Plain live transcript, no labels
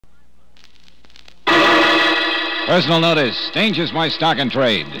Personal notice. Danger's my stock and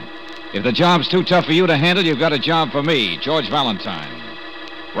trade. If the job's too tough for you to handle, you've got a job for me, George Valentine.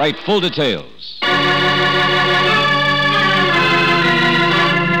 Write full details.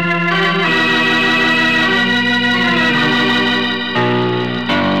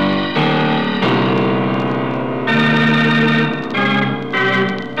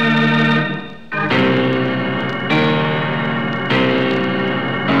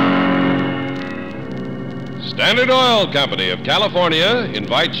 Standard Oil Company of California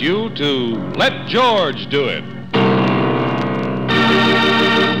invites you to Let George Do It.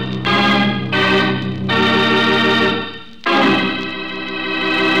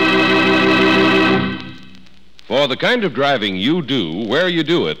 For the kind of driving you do where you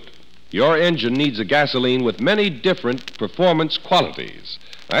do it, your engine needs a gasoline with many different performance qualities.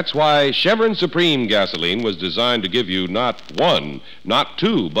 That's why Chevron Supreme gasoline was designed to give you not one, not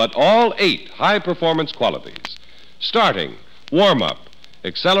two, but all 8 high-performance qualities. Starting, warm-up,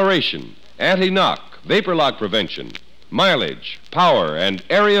 acceleration, anti-knock, vapor lock prevention, mileage, power, and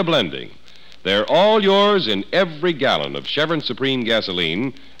area blending. They're all yours in every gallon of Chevron Supreme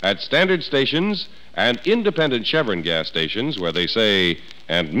gasoline at standard stations and independent Chevron gas stations where they say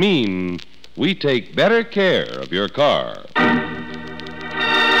and mean, we take better care of your car.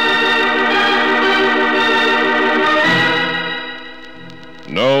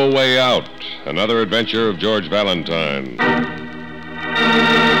 No Way Out, another adventure of George Valentine.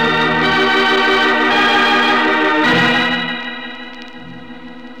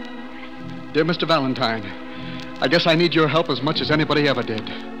 Dear Mr. Valentine, I guess I need your help as much as anybody ever did.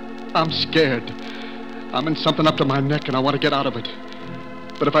 I'm scared. I'm in something up to my neck and I want to get out of it.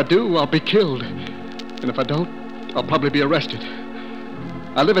 But if I do, I'll be killed. And if I don't, I'll probably be arrested.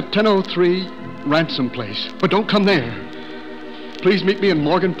 I live at 1003 Ransom Place, but don't come there. Please meet me in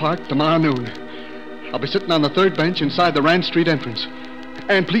Morgan Park tomorrow noon. I'll be sitting on the 3rd bench inside the Rand Street entrance.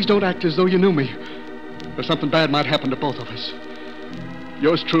 And please don't act as though you knew me, or something bad might happen to both of us.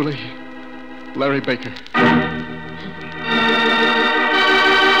 Yours truly, Larry Baker.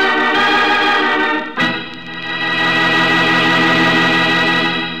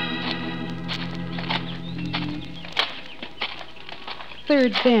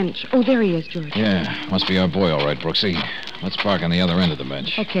 Third bench. Oh, there he is, George. Yeah, must be our boy, all right, Brooksy. Let's park on the other end of the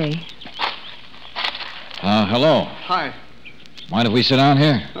bench. Okay. Hello. Hi. Mind if we sit down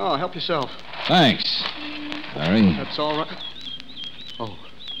here? Oh, help yourself. Thanks. Larry. That's all right. Oh.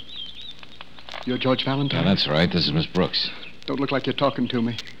 You're George Yeah, Valentine? that's right. This is Miss Brooks. Don't look like you're talking to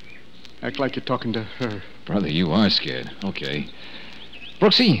me. Act like you're talking to her. Brother, you are scared. Okay.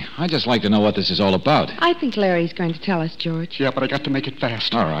 Brooksy, I'd just like to know what this is all about. I think Larry's going to tell us, George. Yeah, but I got to make it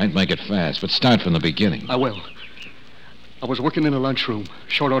fast. All right, make it fast, but start from the beginning. I will. I was working in a lunchroom,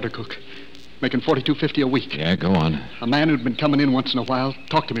 short order cook, making $42.50 a week. Yeah, go on. A man who'd been coming in once in a while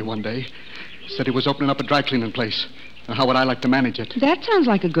talked to me one day. Said he was opening up a dry cleaning place. And how would I like to manage it? That sounds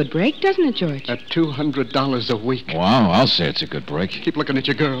like a good break, doesn't it, George? At $200 a week. Wow, I'll say it's a good break. Keep looking at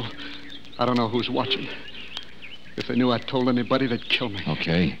your girl. I don't know who's watching. If they knew I told anybody, they'd kill me.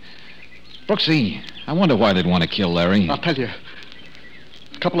 Okay. Brooksy, I wonder why they'd want to kill Larry. I'll tell you.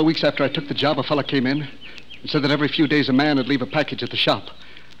 A couple of weeks after I took the job, a fella came in and said that every few days a man would leave a package at the shop.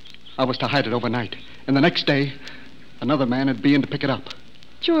 I was to hide it overnight. And the next day, another man would be in to pick it up.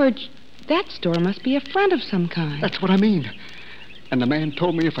 George, that store must be a front of some kind. That's what I mean. And the man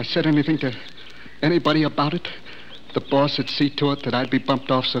told me if I said anything to anybody about it, the boss would see to it that I'd be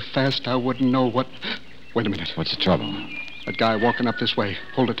bumped off so fast I wouldn't know what... Wait a minute. What's the trouble? That guy walking up this way.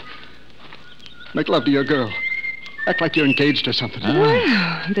 Hold it. Make love to your girl. Act like you're engaged or something.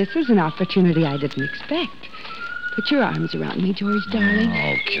 Well, this is an opportunity I didn't expect. Put your arms around me, George, darling.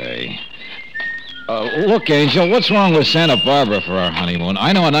 Okay. Look, Angel, what's wrong with Santa Barbara for our honeymoon?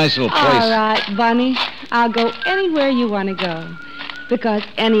 I know a nice little place. All right, Bunny. I'll go anywhere you want to go. Because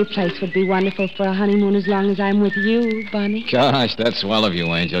any place would be wonderful for a honeymoon as long as I'm with you, Bunny. Gosh, that's swell of you,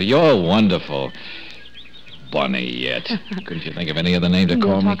 Angel. You're wonderful. Bunny yet. Couldn't you think of any other name to call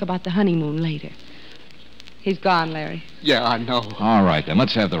We'll me? talk about the honeymoon later. He's gone, Larry. Yeah, I know. All right, then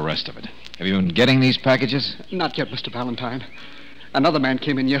let's have the rest of it. Have you been getting these packages? Not yet, Mr. Valentine. Another man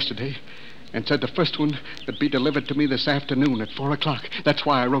came in yesterday and said the first one would be delivered to me this afternoon at 4 o'clock. That's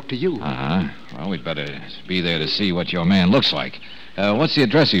why I wrote to you. Uh-huh. Well, we'd better be there to see what your man looks like. What's the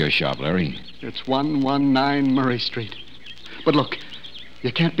address of your shop, Larry? It's 119 Murray Street. But look,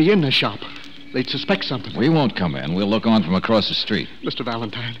 you can't be in the shop. They'd suspect something. We won't come in. We'll look on from across the street. Mr.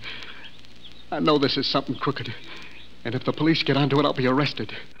 Valentine, I know this is something crooked. And if the police get onto it, I'll be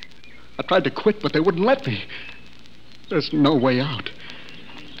arrested. I tried to quit, but they wouldn't let me. There's no way out.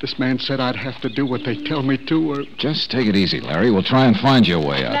 This man said I'd have to do what they tell me to, or... Just take it easy, Larry. We'll try and find your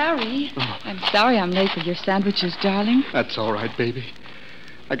way out. Larry, I'm sorry I'm late for your sandwiches, darling. That's all right, baby.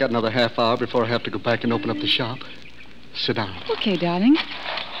 I got another half hour before I have to go back and open up the shop. Sit down. Okay, darling.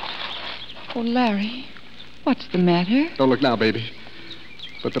 Oh, Larry, what's the matter? Don't look now, baby.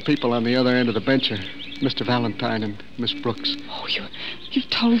 But the people on the other end of the bench are Mr. Valentine and Miss Brooks. Oh, you've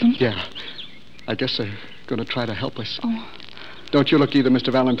told them? Yeah. I guess they're going to try to help us. Oh. Don't you look either,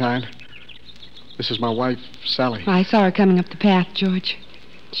 Mr. Valentine. This is my wife, Sally. I saw her coming up the path, George.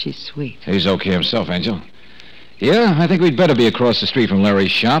 She's sweet. He's okay himself, Angel. Yeah, I think we'd better be across the street from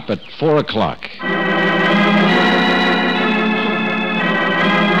Larry's shop at 4 o'clock.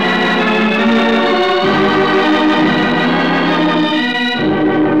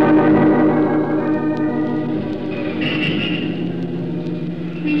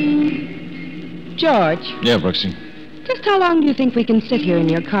 George, Yeah, Brooksy. just how long do you think we can sit here in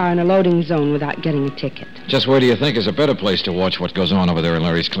your car in a loading zone without getting a ticket? Just where do you think is a better place to watch what goes on over there in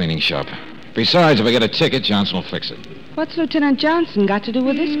Larry's cleaning shop? Besides, if I get a ticket, Johnson will fix it. What's Lieutenant Johnson got to do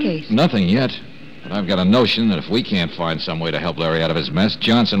with this case? Nothing yet. But I've got a notion that if we can't find some way to help Larry out of his mess,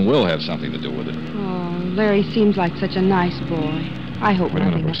 Johnson will have something to do with it. Oh, Larry seems like such a nice boy. I hope Wait a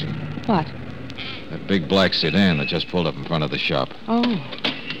minute, nothing... Brooksy. What? That big black sedan that just pulled up in front of the shop. Oh.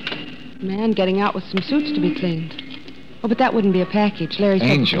 Man getting out with some suits to be cleaned. Oh, but that wouldn't be a package. Larry said...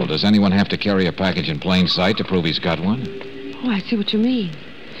 Angel, does anyone have to carry a package in plain sight to prove he's got one? Oh, I see what you mean.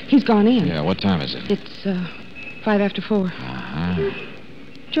 He's gone in. Yeah, what time is it? It's, 5 after 4. Uh-huh.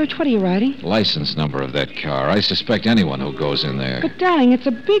 George, what are you writing? License number of that car. I suspect anyone who goes in there. But, darling, it's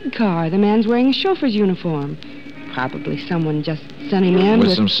a big car. The man's wearing a chauffeur's uniform. Probably someone just sent him in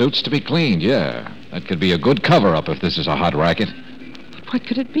With some suits to be cleaned, yeah. That could be a good cover-up if this is a hot racket. What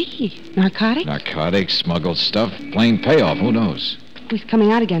could it be? Narcotics? Narcotics, smuggled stuff, plain payoff, who knows? He's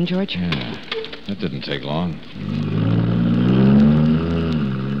coming out again, George. Yeah, that didn't take long.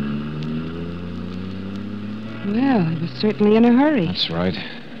 Well, he was certainly in a hurry. That's right.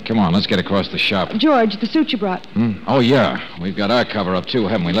 Come on, let's get across the shop. George, the suit you brought. Oh, yeah. We've got our cover-up, too,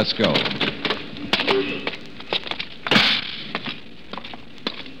 haven't we? Let's go.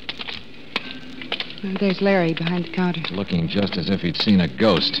 There's Larry behind the counter. Looking just as if he'd seen a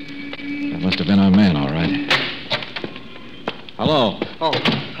ghost. That must have been our man, all right. Hello. Oh,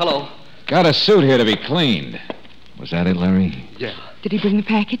 hello. Got a suit here to be cleaned. Was that it, Larry? Yeah. Did he bring the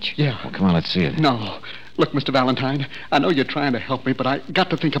package? Yeah. Well, come on, let's see it. No. Look, Mr. Valentine, I know you're trying to help me, but I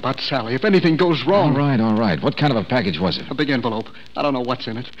got to think about Sally. If anything goes wrong... All right. What kind of a package was it? A big envelope. I don't know what's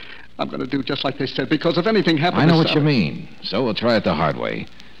in it. I'm going to do just like they said, because if anything happens... I know to what you Sally- mean. So we'll try it the hard way.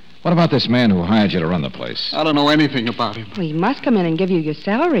 What about this man who hired you to run the place? I don't know anything about him. Well, he must come in and give you your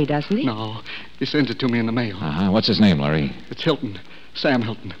salary, doesn't he? No. He sends it to me in the mail. Uh-huh. What's his name, Larry? It's Hilton. Sam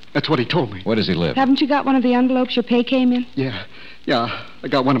Hilton. That's what he told me. Where does he live? Haven't you got one of the envelopes your pay came in? Yeah. I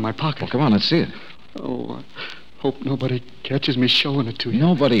got one in my pocket. Well, come on, let's see it. Oh, I hope nobody catches me showing it to you.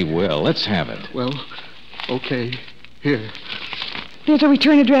 Nobody will. Let's have it. Well, okay. Here. There's a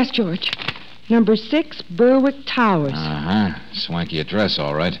return address, George. Number 6, Berwick Towers. Uh-huh. Swanky address,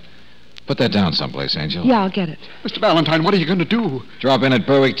 all right. Put that down someplace, Angel. Yeah, I'll get it. Mr. Valentine, what are you going to do? Drop in at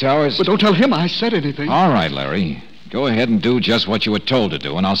Berwick Towers? But don't tell him I said anything. All right, Larry. Go ahead and do just what you were told to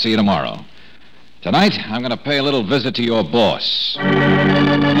do, and I'll see you tomorrow. Tonight, I'm going to pay a little visit to your boss.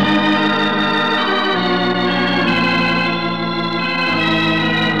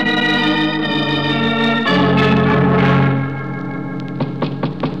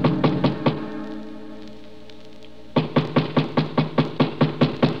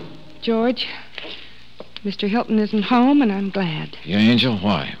 George, Mr. Hilton isn't home, and I'm glad. Yeah, Angel?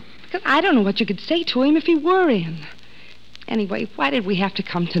 Why? Because I don't know what you could say to him if he were in. Anyway, why did we have to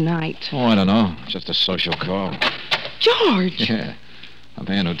come tonight? Oh, I don't know. Just a social call. George! Yeah. A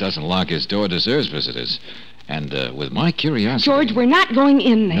man who doesn't lock his door deserves visitors. And with my curiosity... George, we're not going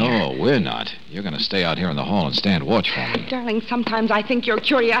in there. No, we're not. You're going to stay out here in the hall and stand watch for me. Darling, sometimes I think your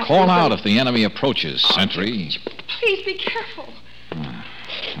curiosity... Call out if the enemy approaches, sentry. Please be careful.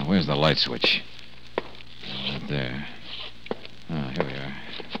 Now, where's the light switch? Right there. Here we are.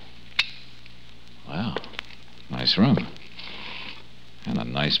 Wow. Nice room. And a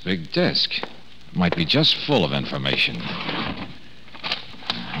nice big desk. Might be just full of information.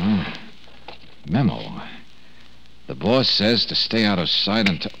 Memo. The boss says to stay out of sight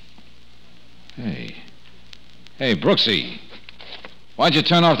until... Hey, Brooksy. Why'd you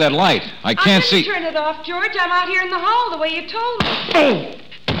turn off that light? I can't see... I didn't turn it off, George. I'm out here in the hall the way you told me.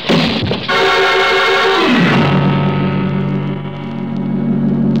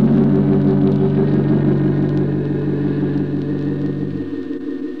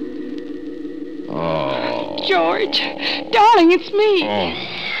 George. Darling, it's me. Oh,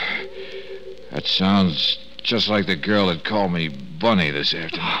 that sounds just like the girl that called me Bunny this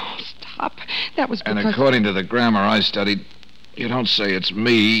afternoon. Oh, stop. That was because... And according to the grammar I studied, you don't say it's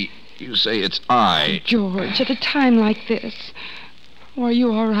me, you say it's I. George, at a time like this. Oh, are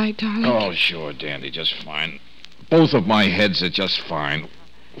you all right, darling? Oh, sure, Dandy, just fine. Both of my heads are just fine.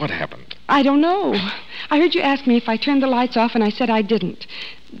 What happened? I don't know. I heard you ask me if I turned the lights off, and I said I didn't.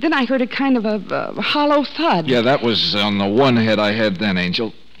 Then I heard a kind of a hollow thud. Yeah, that was on the one head I had then,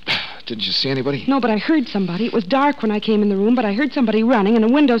 Angel. Didn't you see anybody? No, but I heard somebody. It was dark when I came in the room, but I heard somebody running, and a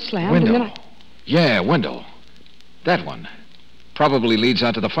window slammed, Window? and then Yeah, window. That one. Probably leads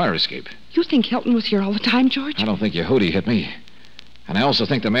out to the fire escape. You think Hilton was here all the time, George? I don't think Yehudi hit me. And I also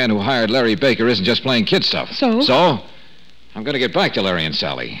think the man who hired Larry Baker isn't just playing kid stuff. So? So? I'm going to get back to Larry and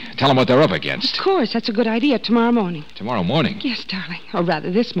Sally. Tell them what they're up against. Of course, that's a good idea. Tomorrow morning. Tomorrow morning? Yes, darling. Or rather,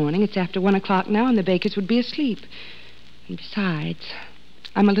 this morning. It's after 1 o'clock now, and the Bakers would be asleep. And besides,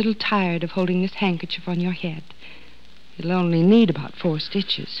 I'm a little tired of holding this handkerchief on your head. It'll only need about 4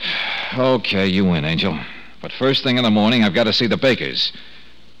 stitches. Okay, you win, Angel. But first thing in the morning, I've got to see the Bakers.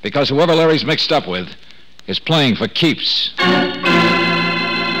 Because whoever Larry's mixed up with is playing for keeps.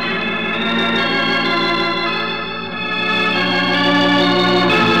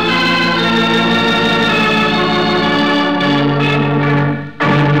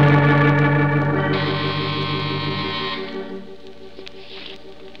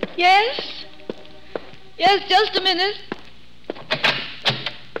 Yes? Yes, just a minute.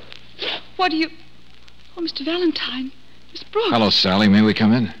 What do you... Oh, Mr. Valentine. Miss Brooks. Hello, Sally. May we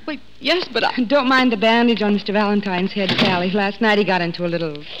come in? Wait, yes, but I... Don't mind the bandage on Mr. Valentine's head, Sally. Last night he got into a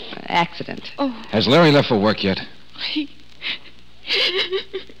little accident. Oh. Has Larry left for work yet?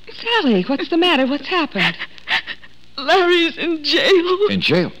 Sally, what's the matter? What's happened? Larry's in jail. In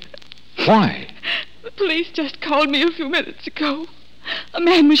jail? Why? The police just called me a few minutes ago. A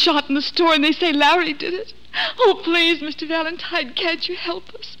man was shot in the store, and they say Larry did it. Oh, please, Mr. Valentine, can't you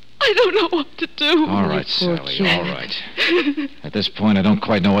help us? I don't know what to do. All right, Sally, all right. At this point, I don't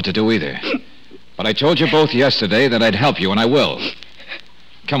quite know what to do either. But I told you both yesterday that I'd help you, and I will.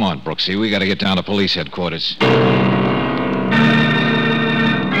 Come on, Brooksy, we got to get down to police headquarters.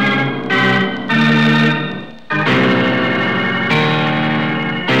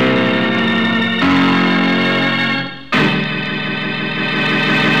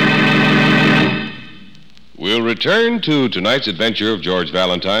 We'll return to tonight's adventure of George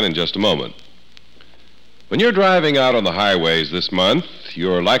Valentine in just a moment. When you're driving out on the highways this month,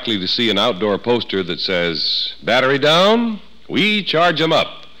 you're likely to see an outdoor poster that says, "Battery down? We charge 'em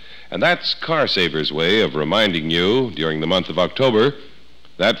up." And that's Car Saver's way of reminding you during the month of October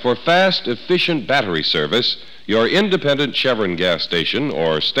that for fast, efficient battery service, your independent Chevron gas station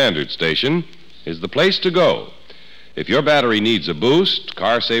or standard station is the place to go. If your battery needs a boost,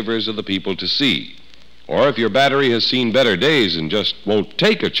 Car Savers are the people to see. Or if your battery has seen better days and just won't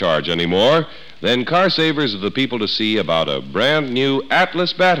take a charge anymore, then Car Savers are the people to see about a brand new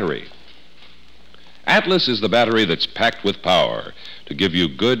Atlas battery. Atlas is the battery that's packed with power to give you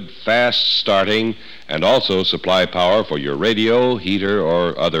good, fast starting and also supply power for your radio, heater,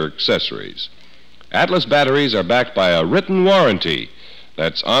 or other accessories. Atlas batteries are backed by a written warranty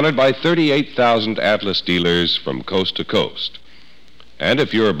that's honored by 38,000 Atlas dealers from coast to coast. And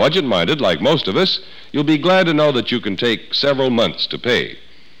if you're budget-minded, like most of us, you'll be glad to know that you can take several months to pay.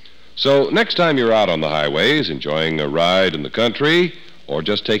 So next time you're out on the highways, enjoying a ride in the country, or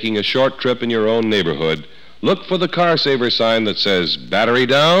just taking a short trip in your own neighborhood, look for the Car Saver sign that says, "Battery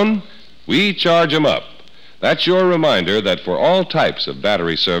down? We charge 'em up." That's your reminder that for all types of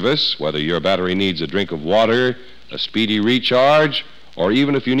battery service, whether your battery needs a drink of water, a speedy recharge, or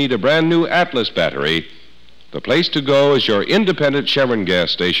even if you need a brand new Atlas battery, the place to go is your independent Chevron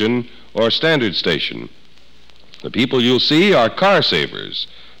gas station or standard station. The people you'll see are Car Savers,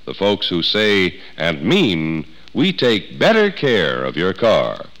 the folks who say and mean, "We take better care of your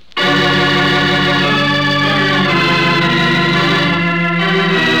car."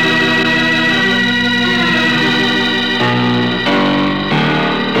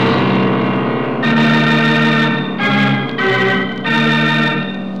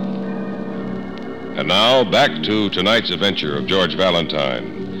 And now, back to tonight's adventure of George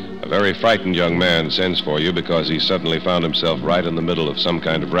Valentine. A very frightened young man sends for you because he suddenly found himself right in the middle of some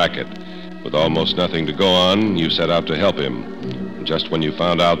kind of racket. With almost nothing to go on, you set out to help him. And just when you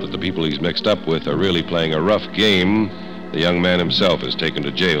found out that the people he's mixed up with are really playing a rough game, the young man himself is taken to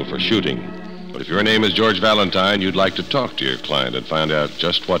jail for shooting. But if your name is George Valentine, you'd like to talk to your client and find out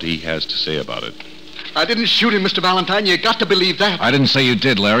just what he has to say about it. I didn't shoot him, Mr. Valentine. You got to believe that. I didn't say you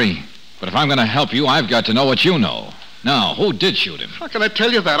did, Larry. But if I'm going to help you, I've got to know what you know. Now, who did shoot him? How can I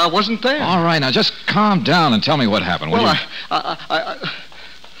tell you that? I wasn't there. All right, now just calm down and tell me what happened, will Well, you?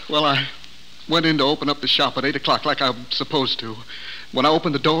 I went in to open up the shop at 8 o'clock like I'm supposed to. When I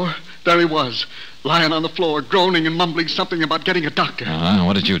opened the door, there he was, lying on the floor, groaning and mumbling something about getting a doctor.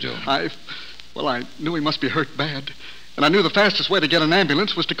 What did you do? I knew he must be hurt bad. And I knew the fastest way to get an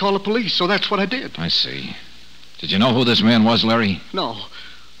ambulance was to call the police, so that's what I did. I see. Did you know who this man was, Larry? No.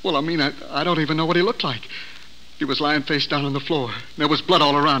 Well, I mean, I don't even know what he looked like. He was lying face down on the floor. There was blood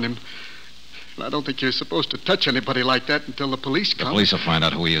all around him. And I don't think you're supposed to touch anybody like that until the police come. The police will find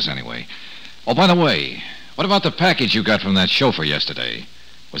out who he is anyway. Oh, by the way, what about the package you got from that chauffeur yesterday?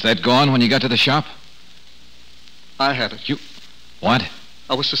 Was that gone when you got to the shop? I had it. You... What?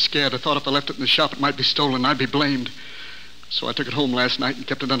 I was so scared. I thought if I left it in the shop, it might be stolen. I'd be blamed. So I took it home last night and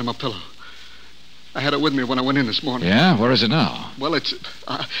kept it under my pillow. I had it with me when I went in this morning. Yeah? Where is it now? Well, it's...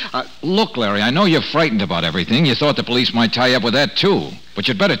 Look, Larry, I know you're frightened about everything. You thought the police might tie you up with that, too. But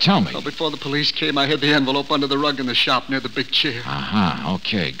you'd better tell me. Well, before the police came, I hid the envelope under the rug in the shop near the big chair.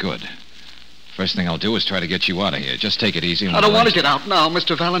 Okay, good. First thing I'll do is try to get you out of here. Just take it easy. I don't want to get out now,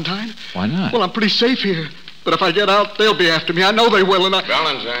 Mr. Valentine. Why not? Well, I'm pretty safe here. But if I get out, they'll be after me. I know they will, and I...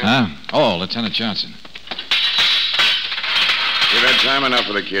 Valentine. Oh, Lieutenant Johnson. You've had time enough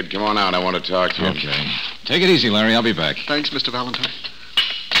for the kid. Come on out. I want to talk to you. Okay. Take it easy, Larry. I'll be back. Thanks, Mr. Valentine.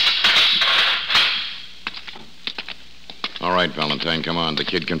 All right, Valentine, come on. The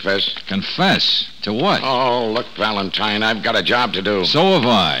kid confess? Confess? To what? Oh, look, Valentine, I've got a job to do. So have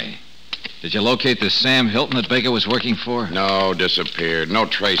I. Did you locate this Sam Hilton that Baker was working for? No, disappeared. No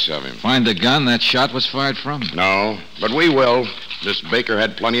trace of him. Find the gun that shot was fired from? No, but we will. This Baker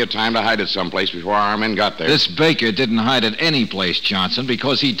had plenty of time to hide it someplace before our men got there. This Baker didn't hide it any place, Johnson,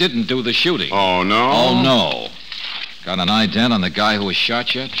 because he didn't do the shooting. Oh, no? Oh, no. Got an ident on the guy who was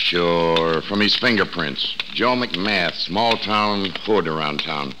shot yet? Sure, from his fingerprints. Joe McMath, small-town hood around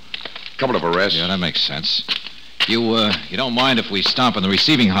town. Couple of arrests. Yeah, that makes sense. You don't mind if we stop in the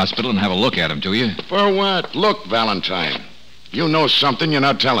receiving hospital and have a look at him, do you? For what? Look, Valentine, you know something you're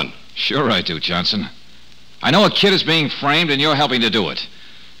not telling. Sure I do, Johnson. I know a kid is being framed, and you're helping to do it.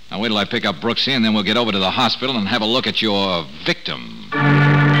 Now, wait till I pick up Brooksy, and then we'll get over to the hospital and have a look at your victim.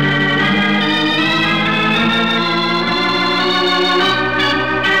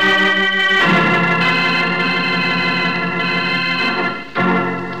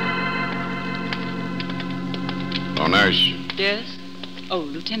 Oh, nurse. Yes? Oh,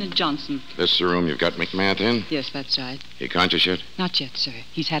 Lieutenant Johnson. This the room you've got McMath in? Yes, that's right. He conscious yet? Not yet, sir.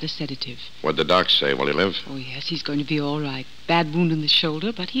 He's had a sedative. What'd the doc say? Will he live? Oh, yes, he's going to be all right. Bad wound in the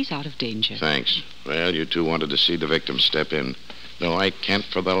shoulder, but he's out of danger. Thanks. Well, you two wanted to see the victim step in. Though I can't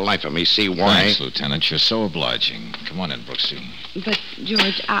for the life of me see why. Thanks, Lieutenant. You're so obliging. Come on in, Brooksy. But,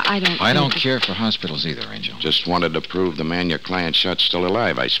 George, I don't... I don't care for hospitals either, Angel. Just wanted to prove the man your client shot's still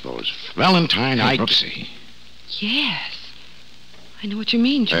alive, I suppose. Valentine, Hey, Brooksy. Yes. I know what you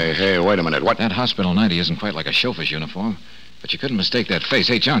mean, George. Hey, wait a minute. What? That hospital 90 isn't quite like a chauffeur's uniform, but you couldn't mistake that face.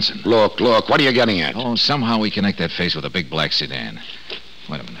 Hey, Johnson. Look, what are you getting at? Oh, somehow we connect that face with a big black sedan.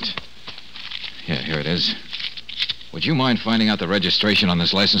 Wait a minute. Here it is. Would you mind finding out the registration on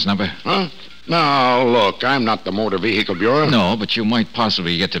this license number? Huh? No, look, I'm not the Motor Vehicle Bureau. No, but you might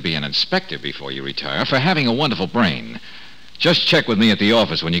possibly get to be an inspector before you retire for having a wonderful brain. Just check with me at the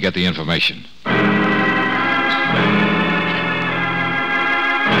office when you get the information.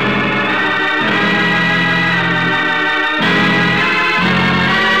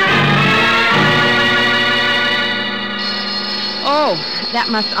 Oh, that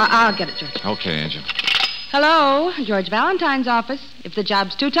must... I'll get it, George. Okay, Angel. Hello, George Valentine's office. If the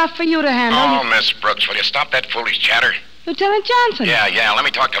job's too tough for you to handle... Oh, Miss Brooks, will you stop that foolish chatter? Lieutenant Johnson. Yeah, let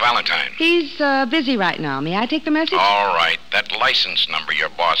me talk to Valentine. He's busy right now. May I take the message? All right, that license number your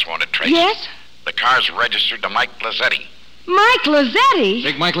boss wanted traced. Yes? The car's registered to Mike Lazzetti. Mike Lazzetti?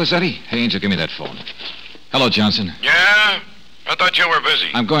 Big Mike Lazzetti? Hey, Angel, give me that phone. Hello, Johnson. Yeah? I thought you were busy.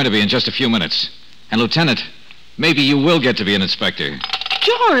 I'm going to be in just a few minutes. And, Lieutenant, maybe you will get to be an inspector.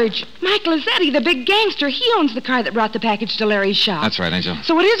 George, Mike Lazzetti, the big gangster. He owns the car that brought the package to Larry's shop. That's right, Angel.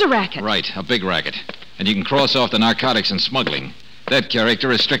 So it is a racket. Right, a big racket. And you can cross off the narcotics and smuggling. That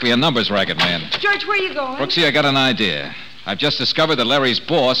character is strictly a numbers racket, man. George, where are you going? Brooksy, I got an idea. I've just discovered that Larry's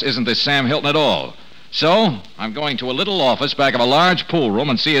boss isn't this Sam Hilton at all. So, I'm going to a little office back of a large pool room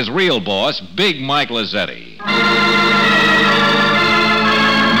and see his real boss, Big Mike Lazzetti.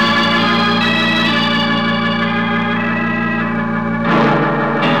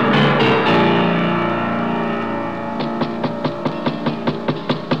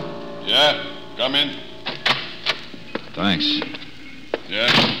 Yeah, come in. Thanks.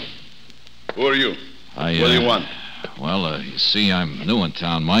 Yeah. Who are you? What do you want? Well, you see, I'm new in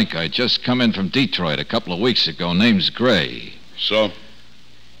town, Mike. I just come in from Detroit a couple of weeks ago. Name's Gray. So?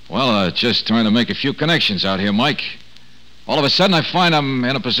 Well, just trying to make a few connections out here, Mike. All of a sudden, I find I'm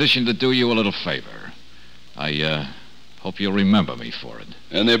in a position to do you a little favor. I hope you'll remember me for it.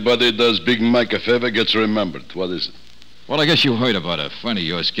 Anybody does Big Mike a favor gets remembered. What is it? Well, I guess you heard about a friend of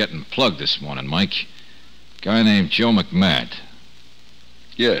yours getting plugged this morning, Mike. Guy named Joe McMahon.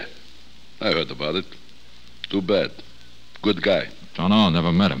 Yeah, I heard about it. Too bad. Good guy. Don't know,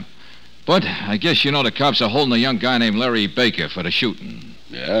 never met him. But I guess you know the cops are holding a young guy named Larry Baker for the shooting.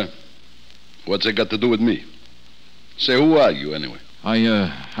 Yeah? What's it got to do with me? Say, who are you, anyway? I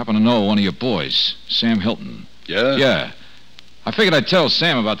happen to know one of your boys, Sam Hilton. Yeah? Yeah. I figured I'd tell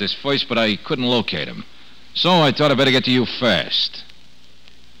Sam about this first, but I couldn't locate him. So I thought I'd better get to you fast.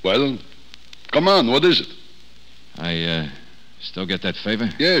 Well, come on, what is it? I still get that favor?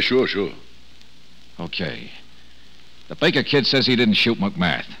 Yeah, sure. Okay. The Baker kid says he didn't shoot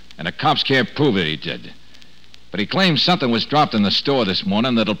McMath, and the cops can't prove that he did. But he claims something was dropped in the store this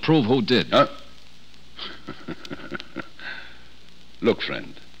morning that'll prove who did. Huh? Look,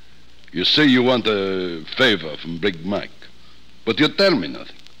 friend, you say you want a favor from Big Mike, but you tell me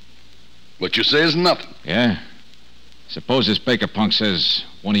nothing. What you say is nothing. Yeah? Suppose this Baker punk says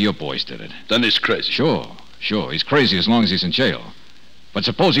one of your boys did it. Then he's crazy. Sure. He's crazy as long as he's in jail. But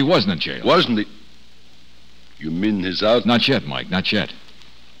suppose he wasn't in jail. Wasn't he? You mean he's out? Not yet, Mike, not yet.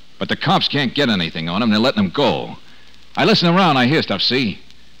 But the cops can't get anything on him. They're letting him go. I listen around, I hear stuff, see?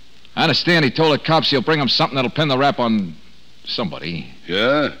 I understand he told the cops he'll bring him something that'll pin the rap on somebody.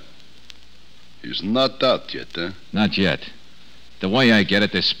 Yeah? He's not out yet, huh? Not yet. The way I get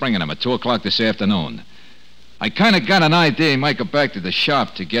it, they're springing him at 2 o'clock this afternoon. I kind of got an idea he might go back to the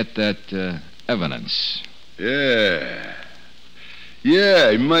shop to get that evidence. Yeah.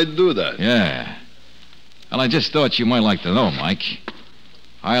 Yeah, he might do that. Yeah. Well, I just thought you might like to know, Mike.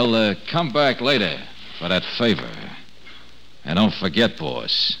 I'll come back later for that favor. And don't forget,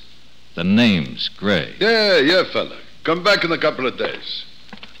 boss, the name's Gray. Yeah, fella. Come back in a couple of days.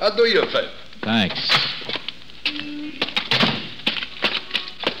 I'll do you a favor. Thanks.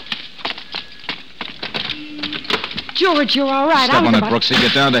 George, you're all right. Step on it, Brooksy.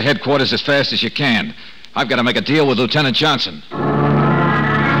 Get down to headquarters as fast as you can. I've got to make a deal with Lieutenant Johnson.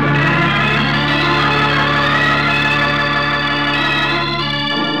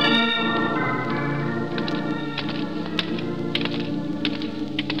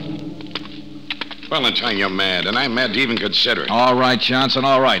 Valentine, you're mad, and I'm mad to even consider it. All right, Johnson,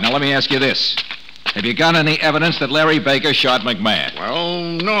 all right. Now, let me ask you this. Have you got any evidence that Larry Baker shot McMahon? Well,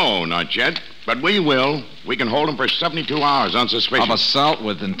 no, not yet. But we will. We can hold him for 72 hours on suspicion. Of assault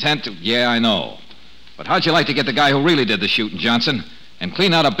with intent to... Yeah, I know. But how'd you like to get the guy who really did the shooting, Johnson, and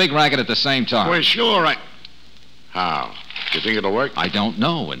clean out a big racket at the same time? Well, sure, How? You think it'll work? I don't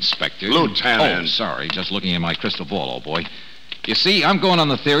know, Inspector. Lieutenant. Oh, sorry. Just looking in my crystal ball, old boy. You see, I'm going on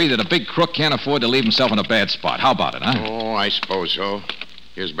the theory that a big crook can't afford to leave himself in a bad spot. How about it, huh? Oh, I suppose so.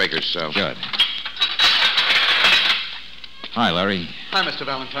 Here's Baker's cell. Good. Hi, Larry. Hi, Mr.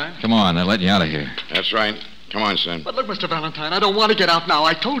 Valentine. Come on, they're letting you out of here. That's right. Come on, son. But look, Mr. Valentine, I don't want to get out now.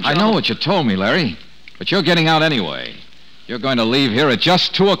 I told you. I know what you told me, Larry. But you're getting out anyway. You're going to leave here at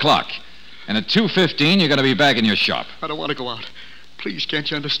just 2 o'clock. And at 2:15, you're going to be back in your shop. I don't want to go out. Please, can't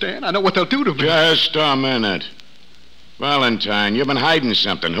you understand? I know what they'll do to me. Just a minute. Valentine, you've been hiding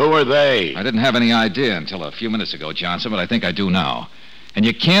something. Who are they? I didn't have any idea until a few minutes ago, Johnson, but I think I do now. And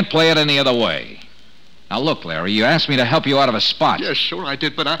you can't play it any other way. Now, look, Larry, you asked me to help you out of a spot. Yes, sure I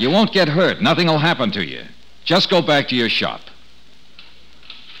did, but I... You won't get hurt. Nothing will happen to you. Just go back to your shop.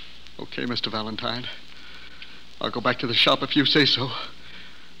 Okay, Mr. Valentine. I'll go back to the shop if you say so.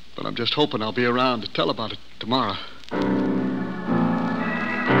 But I'm just hoping I'll be around to tell about it tomorrow.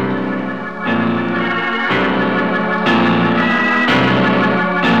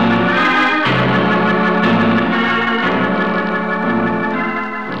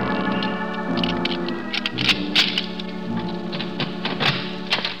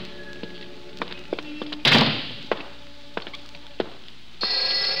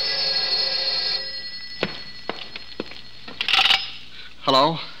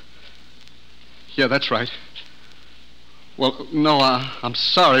 Hello? Yeah, that's right. Well, no, I'm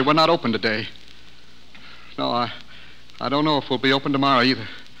sorry. We're not open today. No, I don't know if we'll be open tomorrow either.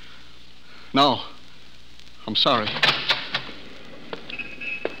 No. I'm sorry.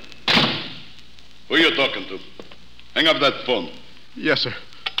 Who are you talking to? Hang up that phone. Yes, sir.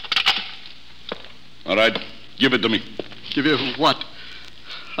 All right. Give it to me. Give you what?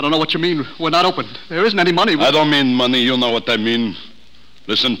 I don't know what you mean. We're not open. There isn't any money. I don't mean money. You know what I mean.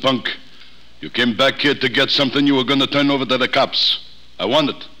 Listen, punk. You came back here to get something you were going to turn over to the cops. I want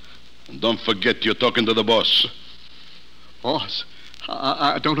it. And don't forget you're talking to the boss. Boss,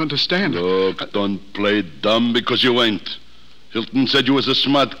 I don't understand. Look, don't play dumb because you ain't. Hilton said you was a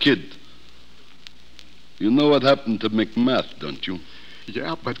smart kid. You know what happened to McMath, don't you?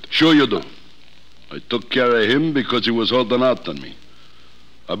 Yeah, but... Sure you do. I took care of him because he was holding out on me.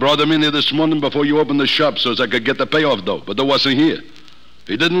 I brought him in here this morning before you opened the shop so as I could get the payoff, though, but he wasn't here.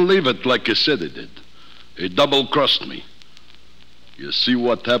 He didn't leave it like he said he did. He double-crossed me. You see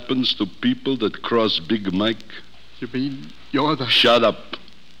what happens to people that cross Big Mike? You mean you're the... Shut up.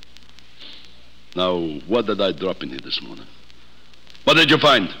 Now, what did I drop in here this morning? What did you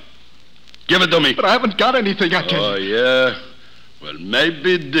find? Give it to me. But I haven't got anything I can... Oh, yeah? Well,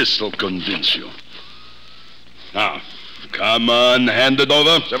 maybe this'll convince you. Now, come on, hand it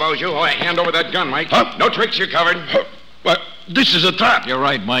over. Suppose you hand over that gun, Mike. Huh? No tricks, you're covered. What? This is a trap. You're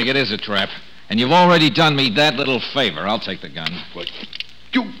right, Mike. It is a trap. And you've already done me that little favor. I'll take the gun. What?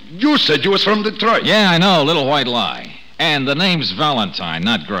 You said you was from Detroit. Yeah, I know. Little white lie. And the name's Valentine,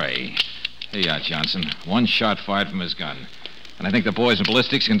 not Gray. Here you are, Johnson. One shot fired from his gun. And I think the boys in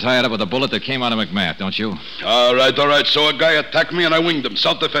ballistics can tie it up with a bullet that came out of McMath, don't you? All right. So a guy attacked me and I winged him.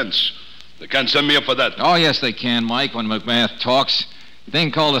 Self-defense. They can't send me up for that. Oh, yes, they can, Mike, when McMath talks.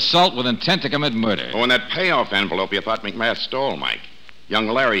 Thing called assault with intent to commit murder. Oh, and that payoff envelope you thought McMath stole, Mike. Young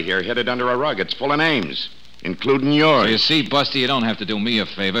Larry here hid it under a rug. It's full of names, including yours. So you see, Busty, you don't have to do me a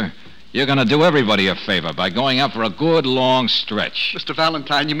favor. You're going to do everybody a favor by going out for a good long stretch. Mr.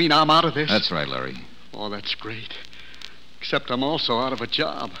 Valentine, you mean I'm out of this? That's right, Larry. Oh, that's great. Except I'm also out of a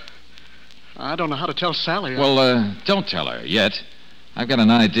job. I don't know how to tell Sally. Well, don't tell her yet. I've got an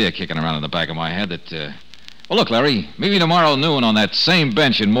idea kicking around in the back of my head that, Well, look, Larry, meet me tomorrow noon on that same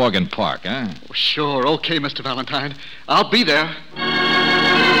bench in Morgan Park, huh? Oh, sure. Okay, Mr. Valentine. I'll be there.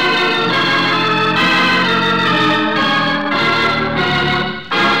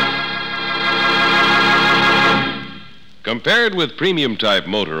 Compared with premium-type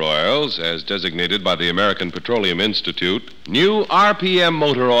motor oils, as designated by the American Petroleum Institute, new RPM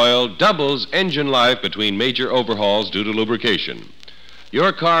motor oil doubles engine life between major overhauls due to lubrication.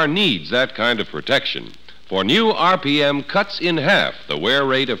 Your car needs that kind of protection, for new RPM cuts in half the wear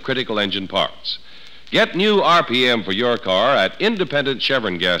rate of critical engine parts. Get new RPM for your car at independent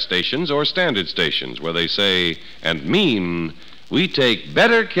Chevron gas stations or standard stations where they say and mean, we take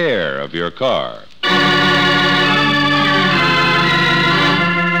better care of your car.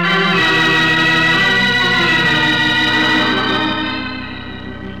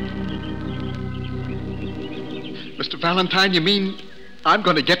 Mr. Valentine, you mean I'm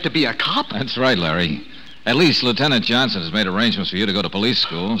going to get to be a cop? That's right, Larry. At least Lieutenant Johnson has made arrangements for you to go to police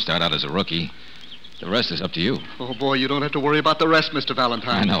school, start out as a rookie. The rest is up to you. Oh, boy, you don't have to worry about the rest, Mr.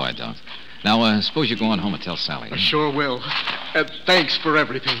 Valentine. I know I don't. Now, suppose you go on home and tell Sally. I sure will. Thanks for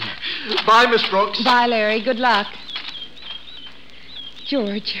everything. Bye, Miss Brooks. Bye, Larry. Good luck.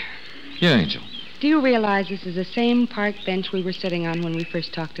 George, Yeah, Angel. do you realize this is the same park bench we were sitting on when we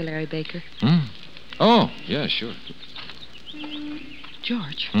first talked to Larry Baker? Oh, yeah, sure.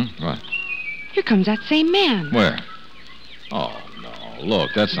 George, What? here comes that same man. Where? Oh, no.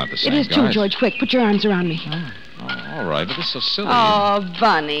 Look, that's not the same It is guy. too, George. Quick, put your arms around me. Oh, all right, but it's so silly. Oh,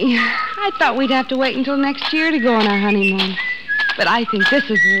 Bunny. I thought we'd have to wait until next year to go on our honeymoon. But I think this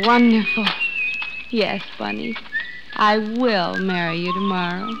is wonderful. Yes, Bunny. I will marry you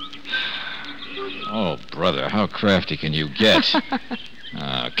tomorrow. Oh, brother, how crafty can you get?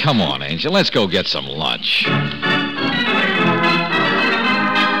 Come on, Angel. Let's go get some lunch.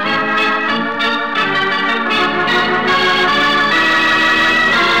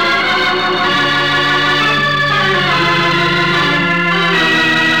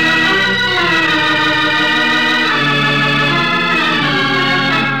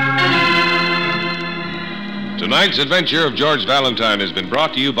 Tonight's adventure of George Valentine has been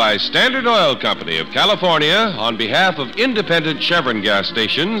brought to you by Standard Oil Company of California on behalf of independent Chevron gas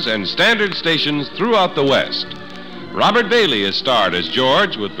stations and standard stations throughout the West. Robert Bailey is starred as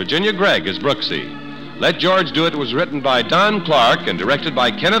George with Virginia Gregg as Brooksy. Let George Do It was written by Don Clark and directed by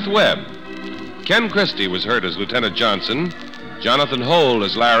Kenneth Webb. Ken Christie was heard as Lieutenant Johnson, Jonathan Holt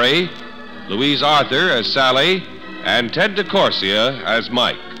as Larry, Louise Arthur as Sally, and Ted DeCorsia as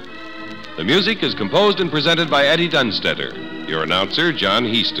Mike. The music is composed and presented by Eddie Dunstetter. Your announcer, John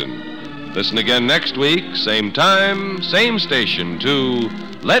Heaston. Listen again next week, same time, same station, to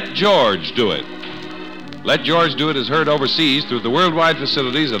Let George Do It. Let George Do It is heard overseas through the worldwide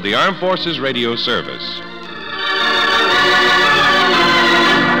facilities of the Armed Forces Radio Service.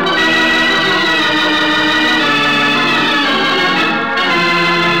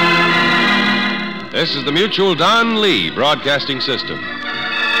 This is the Mutual Don Lee Broadcasting System.